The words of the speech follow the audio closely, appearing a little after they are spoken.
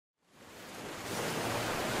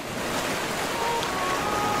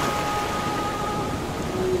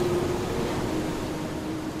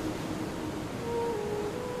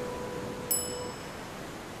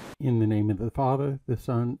In the name of the Father, the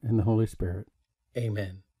Son, and the Holy Spirit.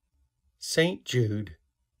 Amen. Saint Jude,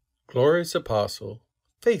 glorious apostle,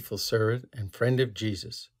 faithful servant, and friend of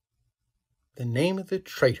Jesus, the name of the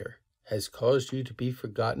traitor has caused you to be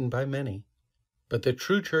forgotten by many, but the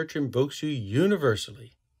true church invokes you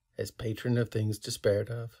universally as patron of things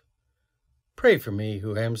despaired of. Pray for me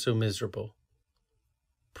who am so miserable.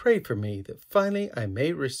 Pray for me that finally I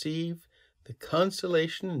may receive the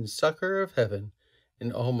consolation and succor of heaven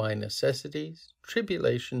in all my necessities,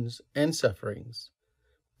 tribulations, and sufferings,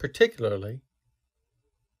 particularly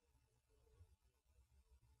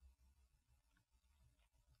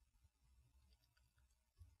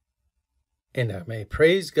and I may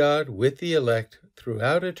praise God with the elect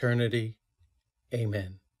throughout eternity.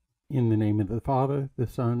 Amen. In the name of the Father, the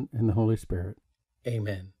Son, and the Holy Spirit.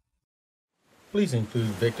 Amen. Please include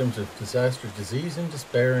victims of disaster, disease, and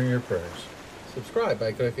despair in your prayers. Subscribe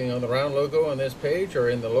by clicking on the round logo on this page or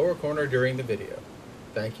in the lower corner during the video.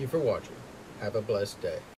 Thank you for watching. Have a blessed day.